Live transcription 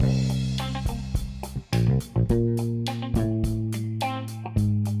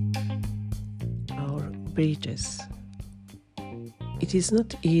bridges. It is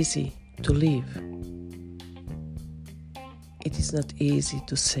not easy to live. It is not easy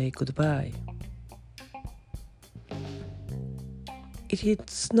to say goodbye. It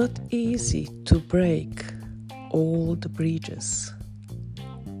is not easy to break all the bridges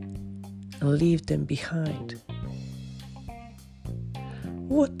and leave them behind.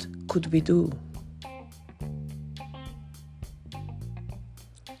 What could we do?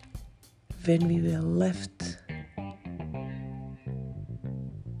 When we were left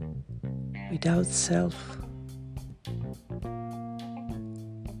without self,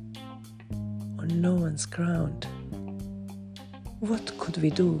 on no one's ground, what could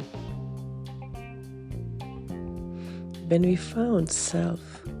we do? When we found self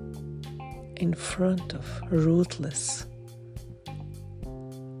in front of ruthless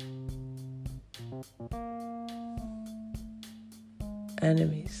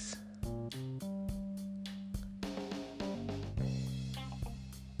enemies,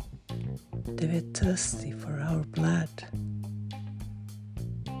 they were thirsty for our blood.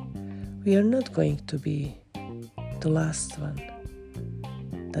 We are not going to be the last one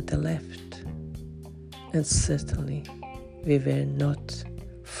that they left, and certainly we were not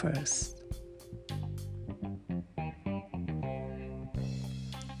first.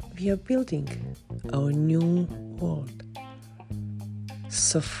 We are building our new world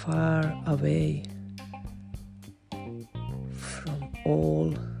so far away from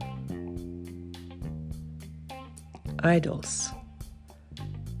all idols.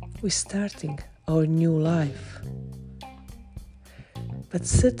 We're starting our new life, but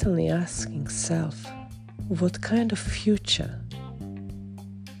certainly asking self, what kind of future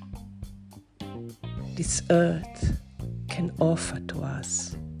this earth can offer to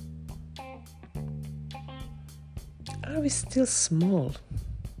us? Are we still small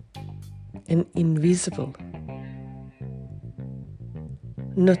and invisible,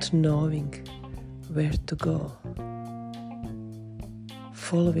 not knowing where to go,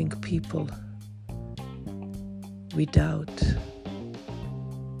 following people without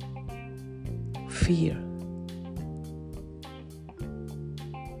fear?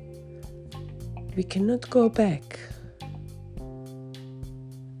 We cannot go back.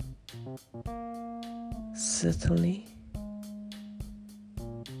 Certainly,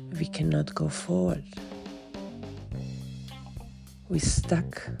 we cannot go forward. We're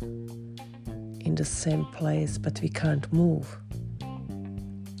stuck in the same place, but we can't move.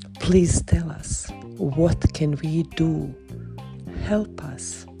 Please tell us, what can we do? Help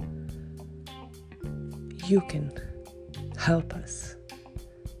us. You can help us.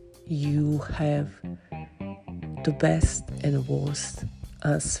 You have the best and worst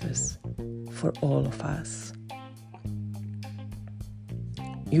answers for all of us.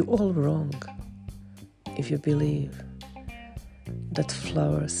 You're all wrong if you believe that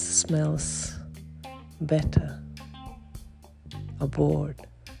flowers smells better aboard.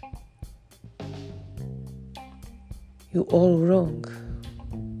 You're all wrong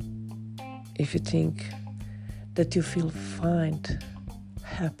if you think that you will find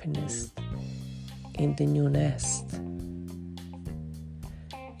happiness in the new nest.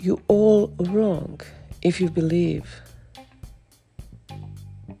 You're all wrong if you believe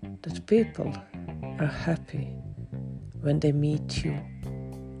that people are happy when they meet you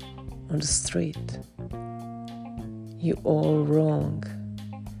on the street. You're all wrong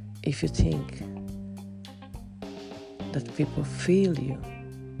if you think that people feel you.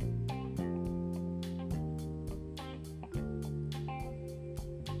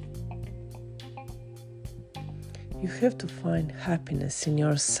 You have to find happiness in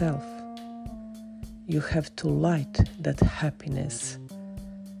yourself. You have to light that happiness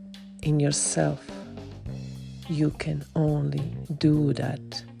in yourself. You can only do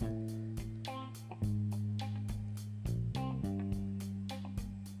that.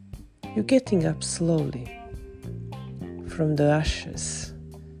 You're getting up slowly from the ashes.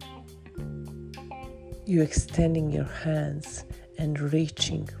 You're extending your hands and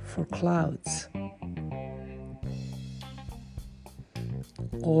reaching for clouds.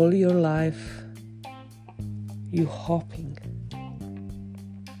 All your life, you're hoping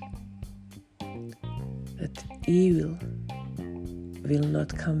that evil will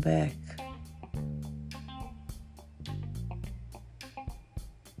not come back.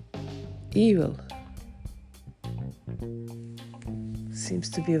 Evil seems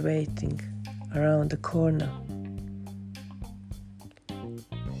to be waiting around the corner,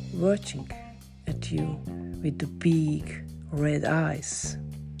 watching at you with the big red eyes,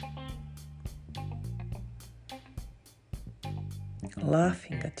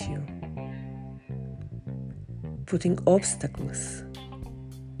 laughing at you putting obstacles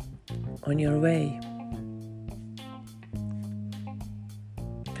on your way.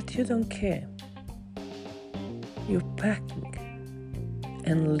 But you don't care. You're packing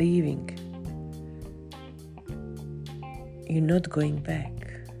and leaving. You're not going back.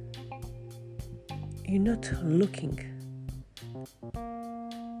 You're not looking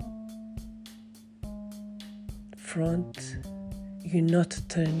front. You're not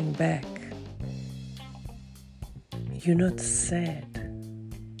turning back. You're not sad.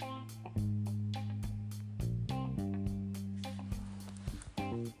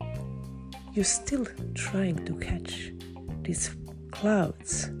 You're still trying to catch these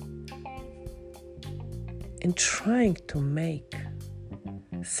clouds and trying to make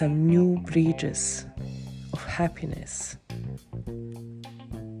some new bridges of happiness.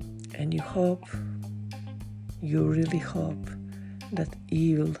 And you hope, you really hope, that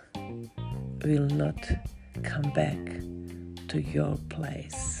evil will not come back to your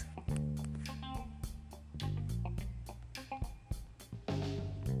place.